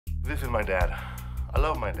This is my dad. I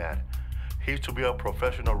love my dad. He used to be a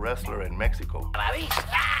professional wrestler in Mexico. And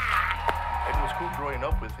it was cool growing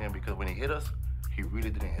up with him because when he hit us, he really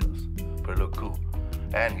didn't hit us, but it looked cool.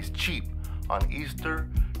 And he's cheap. On Easter,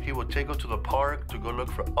 he would take us to the park to go look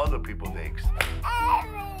for other people's eggs.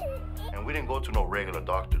 And we didn't go to no regular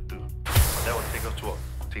doctor, dude. My dad would take us to a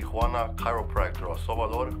Tijuana chiropractor or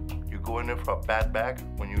Salvador. You go in there for a bad back.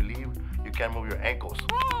 When you leave, you can't move your ankles.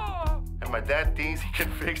 And my dad thinks he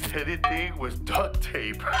can fix anything with duct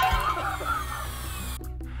tape.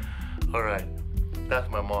 All right, that's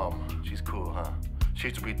my mom. She's cool, huh? She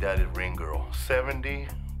used to be daddy's ring girl 70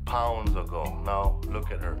 pounds ago. Now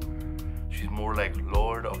look at her. She's more like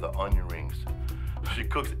Lord of the Onion Rings. She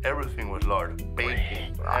cooks everything with lard.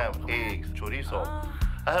 Bacon, ham, eggs, chorizo.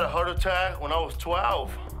 I had a heart attack when I was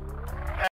 12.